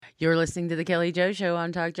You're listening to The Kelly Joe Show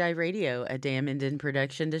on Talk Jive Radio, a Dan Minden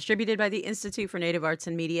production distributed by the Institute for Native Arts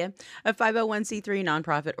and Media, a 501c3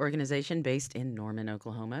 nonprofit organization based in Norman,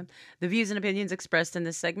 Oklahoma. The views and opinions expressed in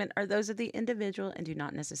this segment are those of the individual and do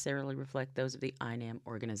not necessarily reflect those of the INAM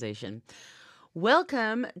organization.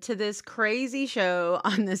 Welcome to this crazy show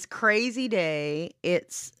on this crazy day.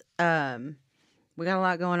 It's, we got a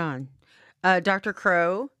lot going on. Dr.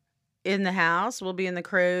 Crow in the house. We'll be in the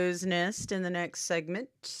crow's nest in the next segment,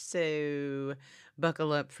 so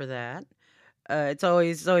buckle up for that. It's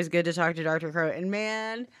always good to talk to Dr. Crow. And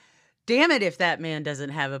man, damn it if that man doesn't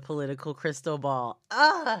have a political crystal ball.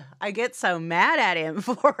 I get so mad at him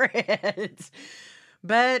for it.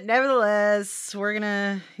 But nevertheless,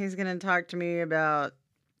 he's gonna talk to me about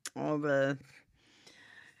all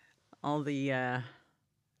the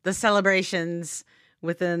celebrations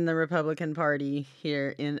within the Republican Party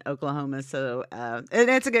here in Oklahoma. So, and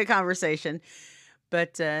it's a good conversation.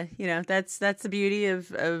 But, that's the beauty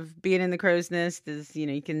of being in the crow's nest is,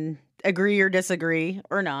 you can agree or disagree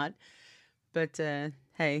or not. But,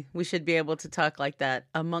 hey, we should be able to talk like that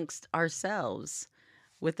amongst ourselves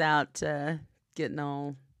without getting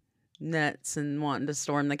all nuts and wanting to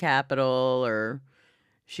storm the Capitol or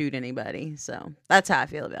shoot anybody. So that's how I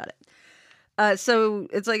feel about it. So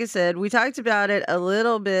it's like I said, we talked about it a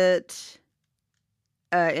little bit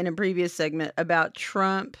in a previous segment about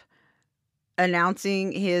Trump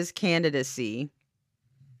announcing his candidacy.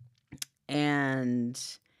 And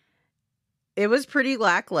it was pretty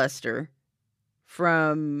lackluster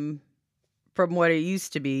from what it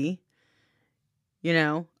used to be,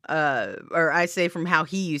 or I say from how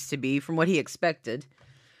he used to be, from what he expected.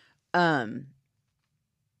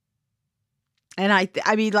 And I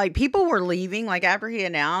mean, like, people were leaving, like, after he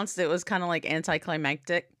announced, it was kind of like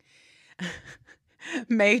anticlimactic.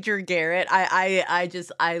 Major Garrett,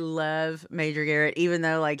 I love Major Garrett, even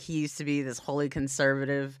though, like, he used to be this wholly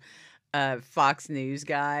conservative Fox News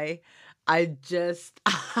guy. I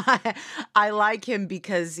like him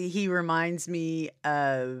because he reminds me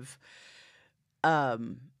of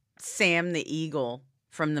Sam the Eagle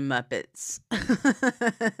from the Muppets.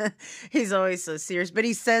 He's always so serious, but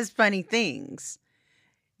he says funny things,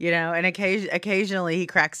 and occasionally he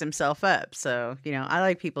cracks himself up. So, I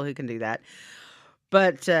like people who can do that.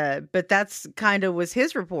 But that's kind of was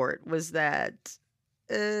his report, was that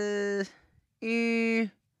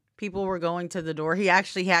people were going to the door. He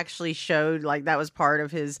actually showed, like, that was part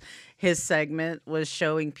of his segment, was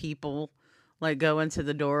showing people like going to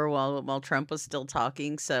the door while Trump was still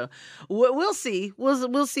talking. So we'll see.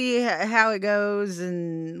 We'll see how it goes,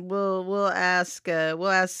 and we'll ask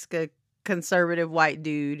a conservative white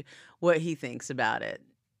dude what he thinks about it,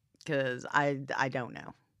 because I don't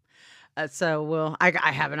know. So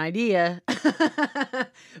I have an idea,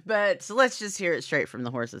 but so let's just hear it straight from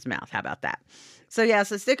the horse's mouth. How about that? So yeah,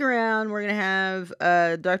 so stick around. We're gonna have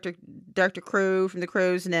Dr. Crow from the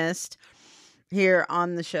Crow's Nest here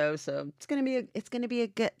on the show. So it's going to be a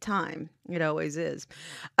good time. It always is.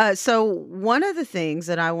 So one of the things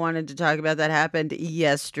that I wanted to talk about that happened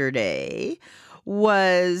yesterday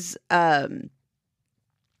was, that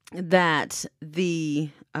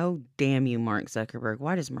oh, damn you, Mark Zuckerberg.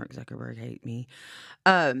 Why does Mark Zuckerberg hate me?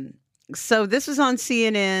 So this was on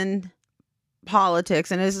CNN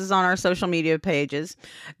Politics, and this is on our social media pages.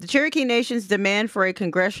 The Cherokee Nation's demand for a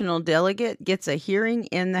congressional delegate gets a hearing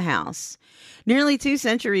in the House. Nearly 2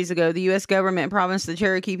 centuries ago, the U.S. government promised the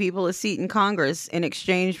Cherokee people a seat in Congress in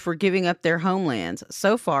exchange for giving up their homelands.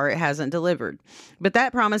 So far, it hasn't delivered. But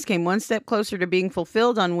that promise came one step closer to being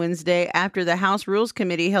fulfilled on Wednesday after the House Rules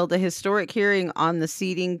Committee held a historic hearing on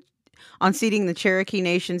seating the Cherokee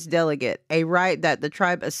Nation's delegate, a right that the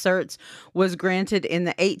tribe asserts was granted in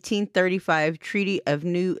the 1835 Treaty of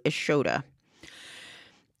New Eshota.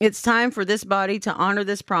 It's time for this body to honor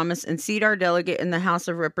this promise and seat our delegate in the House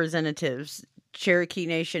of Representatives, Cherokee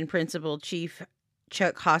Nation Principal Chief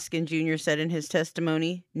Chuck Hoskin Jr. said in his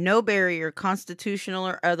testimony. No barrier, constitutional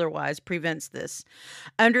or otherwise, prevents this.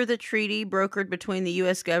 Under the treaty brokered between the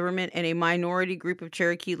U.S. government and a minority group of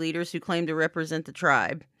Cherokee leaders who claim to represent the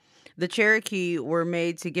tribe, the Cherokee were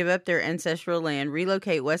made to give up their ancestral land,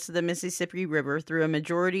 relocate west of the Mississippi River. Though a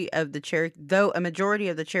majority of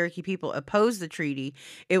the Cherokee people opposed the treaty,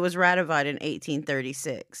 it was ratified in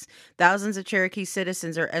 1836. Thousands of Cherokee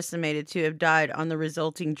citizens are estimated to have died on the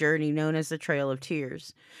resulting journey known as the Trail of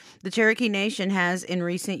Tears. The Cherokee Nation has, in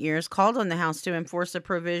recent years, called on the House to enforce a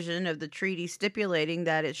provision of the treaty stipulating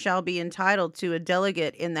that it shall be entitled to a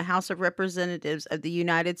delegate in the House of Representatives of the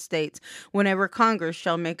United States whenever Congress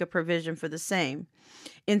shall make a provision provision for the same.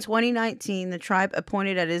 In 2019, the tribe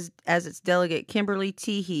appointed as its delegate Kimberly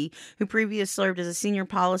Teehee, who previously served as a senior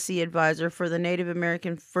policy advisor for Native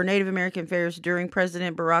American affairs during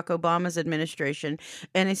President Barack Obama's administration,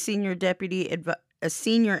 and a senior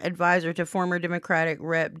advisor to former Democratic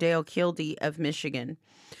Rep. Dale Kildee of Michigan.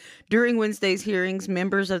 During Wednesday's hearings,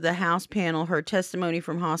 members of the House panel heard testimony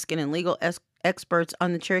from Hoskin and legal experts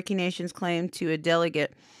on the Cherokee Nation's claim to a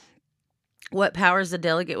delegate, what powers the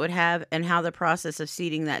delegate would have, and how the process of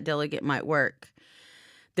seating that delegate might work.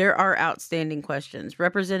 There are outstanding questions.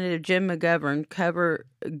 Representative Jim McGovern,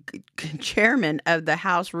 chairman of the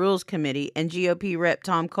House Rules Committee, and GOP Rep.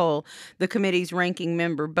 Tom Cole, the committee's ranking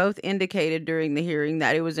member, both indicated during the hearing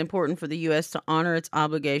that it was important for the U.S. to honor its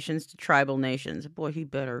obligations to tribal nations. Boy, he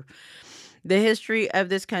better. The history of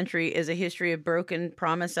this country is a history of broken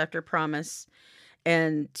promise after promise,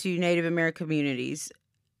 and to Native American communities.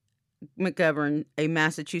 McGovern, a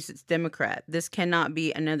Massachusetts Democrat. This cannot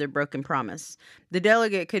be another broken promise. The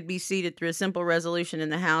delegate could be seated through a simple resolution in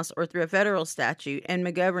the House or through a federal statute, and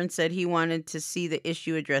McGovern said he wanted to see the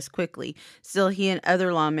issue addressed quickly. Still, he and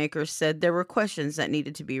other lawmakers said there were questions that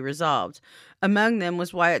needed to be resolved. Among them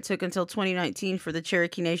was why it took until 2019 for the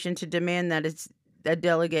Cherokee Nation to demand that a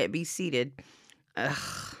delegate be seated.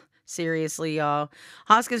 Ugh. Seriously, y'all.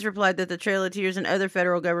 Hoskins replied that the Trail of Tears and other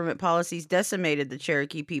federal government policies decimated the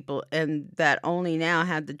Cherokee people, and that only now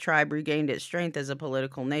had the tribe regained its strength as a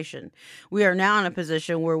political nation. We are now in a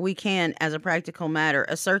position where we can, as a practical matter,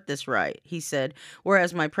 assert this right, he said,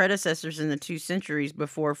 whereas my predecessors in the 2 centuries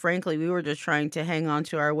before, frankly, we were just trying to hang on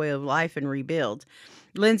to our way of life and rebuild.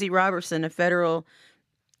 Lindsey Robertson,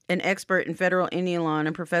 an expert in federal Indian law and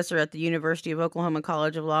a professor at the University of Oklahoma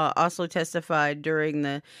College of Law, also testified during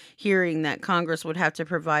the hearing that Congress would have to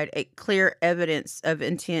provide a clear evidence of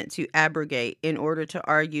intent to abrogate in order to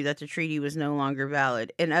argue that the treaty was no longer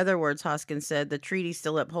valid. In other words, Hoskins said, the treaty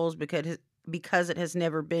still upholds because it has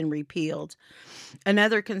never been repealed.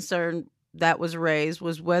 Another concern that was raised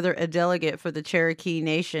was whether a delegate for the Cherokee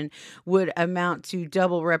Nation would amount to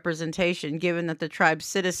double representation, given that the tribe's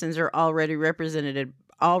citizens are already represented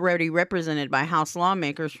by House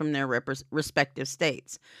lawmakers from their respective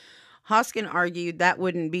states. Hoskin argued that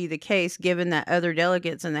wouldn't be the case given that other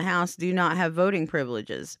delegates in the House do not have voting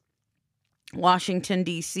privileges. Washington,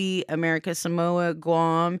 D.C., America Samoa,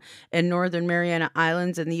 Guam, and Northern Mariana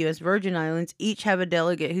Islands and the U.S. Virgin Islands each have a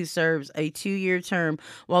delegate who serves a 2-year term.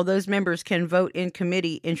 While those members can vote in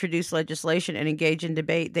committee, introduce legislation, and engage in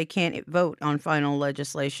debate, they can't vote on final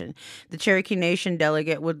legislation. The Cherokee Nation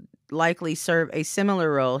delegate would likely serve a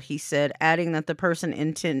similar role, he said, adding that the person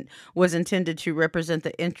was intended to represent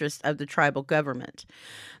the interests of the tribal government.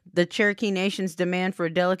 The Cherokee Nation's demand for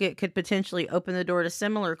a delegate could potentially open the door to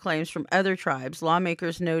similar claims from other tribes.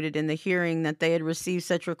 Lawmakers noted in the hearing that they had received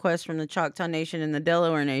such requests from the Choctaw Nation and the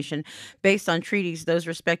Delaware Nation based on treaties those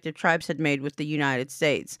respective tribes had made with the United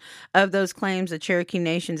States. Of those claims, the Cherokee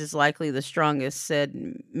Nation's is likely the strongest, said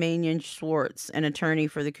Manion Schwartz, an attorney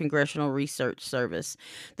for the Congressional Research Service.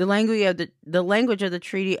 The language of the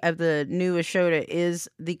Treaty of the New Eshota is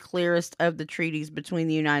the clearest of the treaties between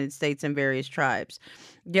the United States and various tribes.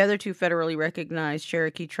 The other 2 federally recognized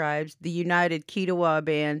Cherokee tribes, the United Kituwa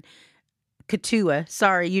Band,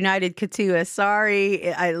 United Kituwa. Sorry,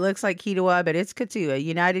 it looks like Kituwa, but it's Kituwa.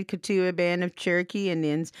 United Kituwa Band of Cherokee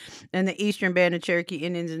Indians and the Eastern Band of Cherokee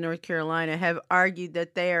Indians in North Carolina have argued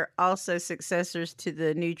that they are also successors to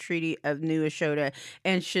the new Treaty of New Eshota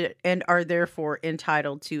and are therefore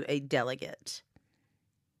entitled to a delegate.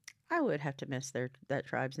 I would have to mess that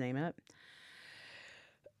tribe's name up.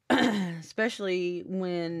 Especially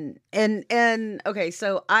when okay,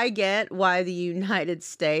 so I get why the United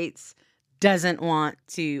States doesn't want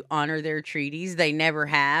to honor their treaties. They never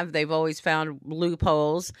have. They've always found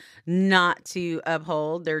loopholes not to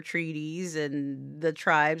uphold their treaties, and the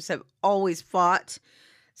tribes have always fought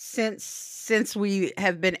since we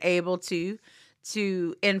have been able to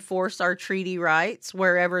enforce our treaty rights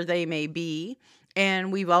wherever they may be,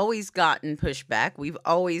 and we've always gotten pushback. We've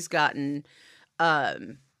always gotten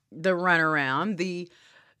the runaround,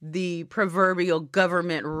 the proverbial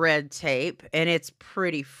government red tape, and it's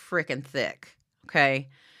pretty freaking thick. Okay.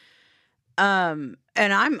 And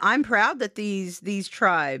I'm proud that these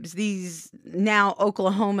tribes, these now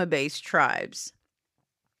Oklahoma-based tribes,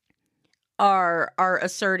 are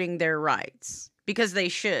asserting their rights, because they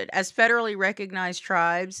should. As federally recognized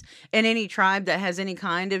tribes, and any tribe that has any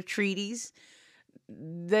kind of treaties,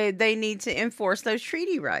 they need to enforce those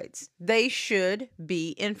treaty rights. They should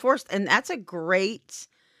be enforced. And that's a great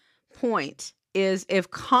point, is if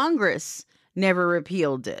Congress never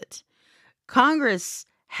repealed it. Congress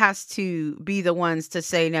has to be the ones to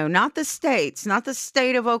say no, not the states, not the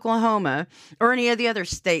state of Oklahoma or any of the other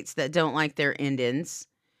states that don't like their Indians.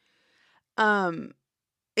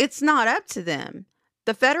 It's not up to them.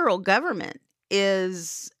 The federal government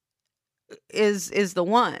is the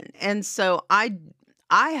one. And so I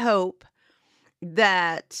hope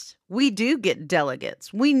that we do get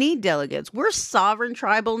delegates. We need delegates. We're sovereign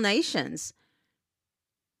tribal nations.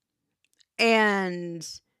 And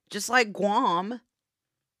just like Guam,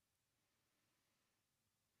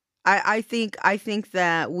 I think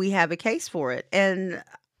that we have a case for it. And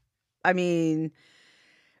I mean,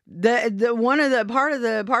 the one of the part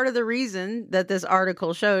of the reason that this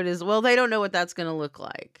article showed is, well, they don't know what that's going to look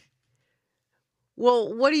like.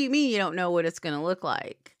 Well, what do you mean you don't know what it's going to look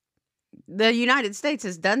like? The United States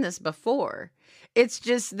has done this before. It's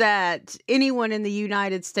just that anyone in the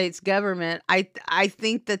United States government, I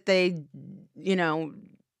think that they,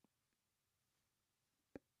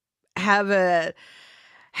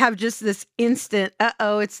 have just this instant,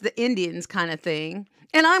 it's the Indians kind of thing.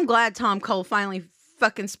 And I'm glad Tom Cole finally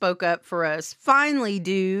fucking spoke up for us. Finally,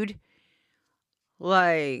 dude.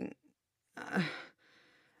 Like,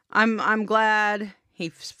 I'm glad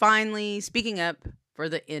he's finally speaking up for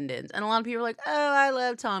the Indians. And a lot of people are like, oh, I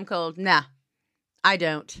love Tom Cole. Nah, I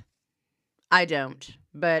don't.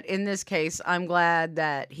 But in this case, I'm glad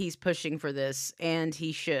that he's pushing for this, and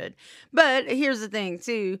he should. But here's the thing,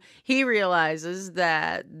 too. He realizes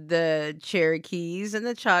that the Cherokees and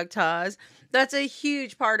the Choctaws, that's a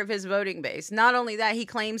huge part of his voting base. Not only that, he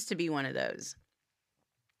claims to be one of those.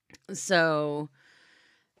 So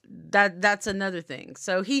that's another thing.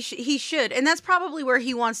 So he should, and that's probably where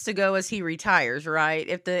he wants to go as he retires, right?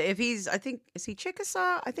 If he's, I think, is he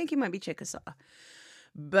Chickasaw? I think he might be Chickasaw.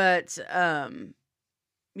 But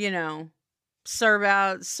serve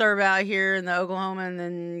out here in the Oklahoma, and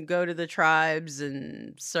then go to the tribes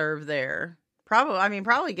and serve there.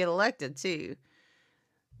 Probably get elected too.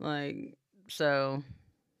 Like, so,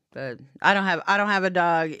 but I don't have a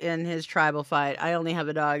dog in his tribal fight. I only have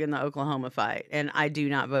a dog in the Oklahoma fight, and I do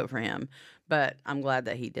not vote for him. But I'm glad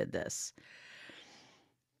that he did this.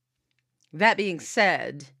 That being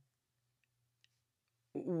said,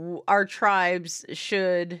 our tribes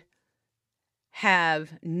should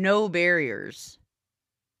have no barriers,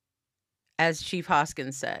 as Chief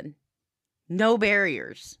Hoskins said. No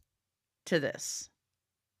barriers to this.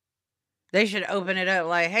 They should open it up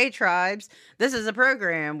like, hey, tribes, this is a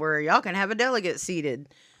program where y'all can have a delegate seated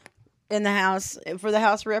in the House for the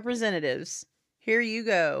House of Representatives. Here you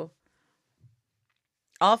go.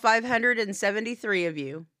 All 573 of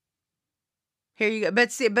you. Here you go.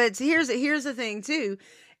 But here's the thing too.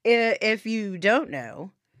 If you don't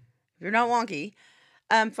know, if you're not wonky,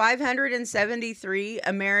 573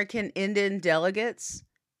 American Indian delegates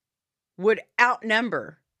would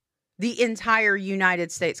outnumber the entire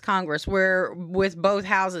United States Congress, where with both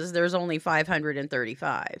houses, there's only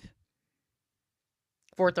 535.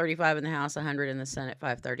 435 in the House, 100 in the Senate,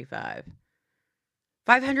 535.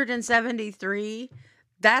 573,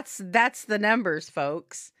 that's the numbers,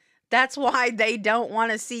 folks. That's why they don't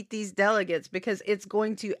want to seat these delegates, because it's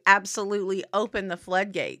going to absolutely open the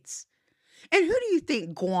floodgates. And who do you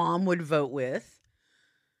think Guam would vote with?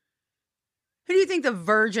 Who do you think the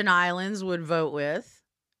Virgin Islands would vote with?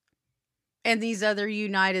 And these other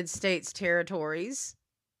United States territories?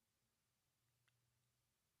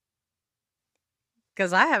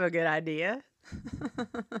 Because I have a good idea.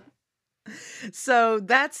 So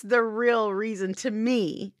that's the real reason, to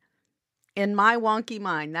me, in my wonky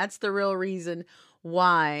mind, that's the real reason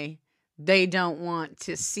why they don't want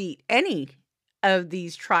to seat any of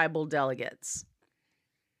these tribal delegates.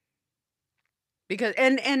 Because,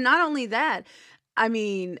 and not only that, I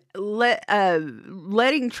mean,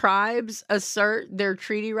 letting tribes assert their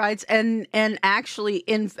treaty rights and actually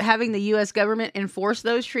in having the U.S. government enforce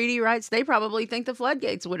those treaty rights, they probably think the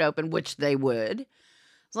floodgates would open, which they would.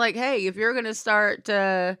 It's like, hey, if you're going to start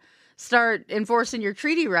enforcing your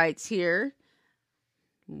treaty rights here,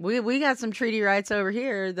 we got some treaty rights over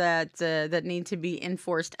here that need to be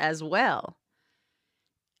enforced as well.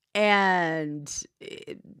 And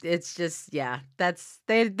it's just, yeah, that's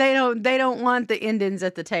they don't want the Indians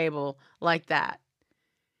at the table like that.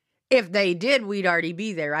 If they did, we'd already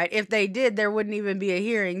be there, right? If they did, there wouldn't even be a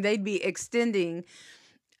hearing. They'd be extending,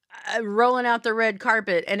 rolling out the red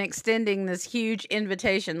carpet and extending this huge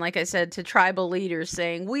invitation, like I said, to tribal leaders,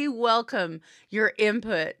 saying, we welcome your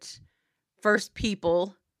input, First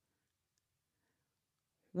People.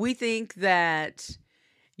 We think that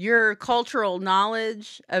your cultural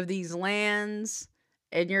knowledge of these lands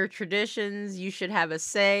in your traditions. You should have a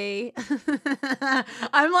say.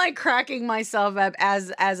 I'm like cracking myself up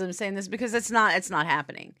as I'm saying this, because it's not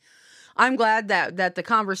happening. I'm glad that the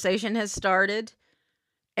conversation has started,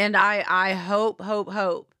 and I hope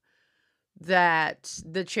that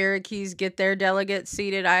the Cherokees get their delegates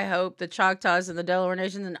seated. I hope the Choctaws and the Delaware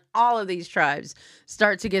Nation and all of these tribes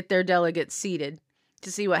start to get their delegates seated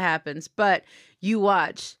to see what happens. But you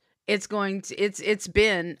watch. It's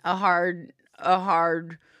been a hard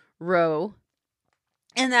row.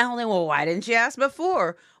 And that whole thing, well, why didn't you ask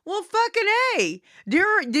before? Well, fucking A. Do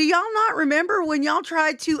y'all not remember when y'all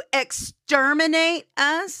tried to exterminate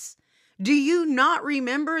us? Do you not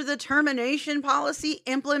remember the termination policy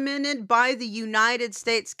implemented by the United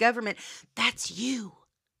States government? That's you.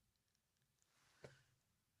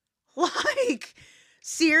 Like,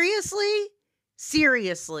 seriously?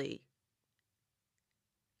 Seriously.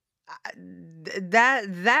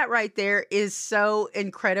 That right there is so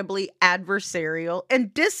incredibly adversarial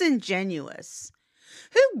and disingenuous.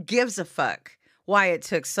 Who gives a fuck why it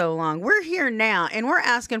took so long? We're here now, and we're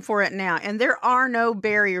asking for it now, and there are no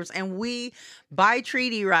barriers, and we, by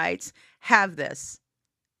treaty rights, have this.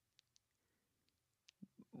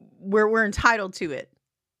 We're entitled to it.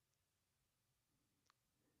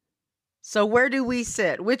 So where do we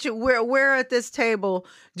sit? Where at this table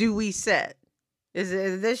do we sit? Is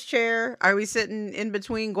it this chair? Are we sitting in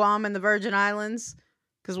between Guam and the Virgin Islands?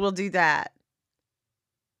 Because we'll do that.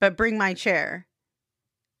 But bring my chair.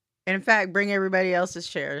 And in fact, bring everybody else's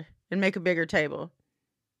chair and make a bigger table.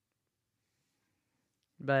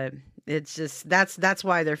 But it's just, that's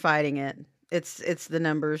why they're fighting it. It's the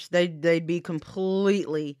numbers. They'd be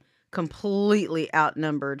completely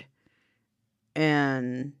outnumbered.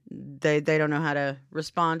 And they don't know how to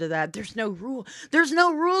respond to that. There's no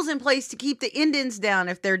rules in place to keep the Indians down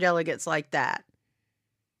if they're delegates like that.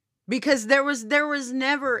 Because there was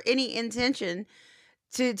never any intention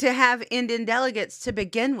to have Indian delegates to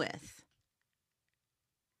begin with.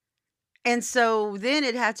 And so then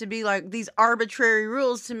it had to be like these arbitrary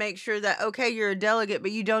rules to make sure that, okay, you're a delegate,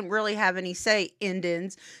 but you don't really have any say,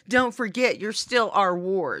 Indians. Don't forget, you're still our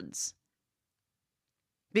wards.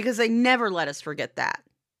 Because they never let us forget that.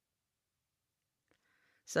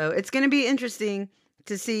 So it's going to be interesting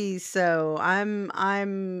to see. So I'm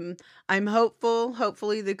hopeful.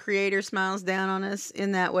 Hopefully the Creator smiles down on us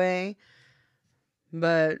in that way.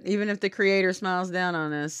 But even if the Creator smiles down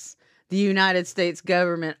on us, the United States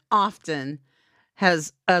government often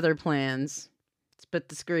has other plans to put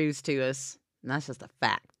the screws to us. And that's just a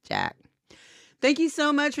fact, Jack. Thank you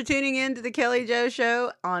so much for tuning in to the Kelly Jo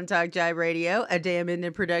Show on Talk Jive Radio, a Damn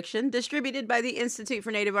Indian production distributed by the Institute for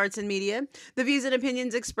Native Arts and Media. The views and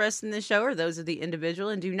opinions expressed in this show are those of the individual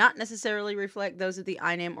and do not necessarily reflect those of the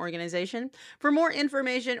INAM organization. For more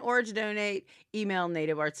information or to donate, email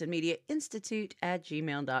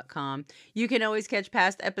nativeartsandmediainstitute@gmail.com. You can always catch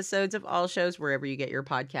past episodes of all shows wherever you get your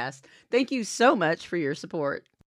podcasts. Thank you so much for your support.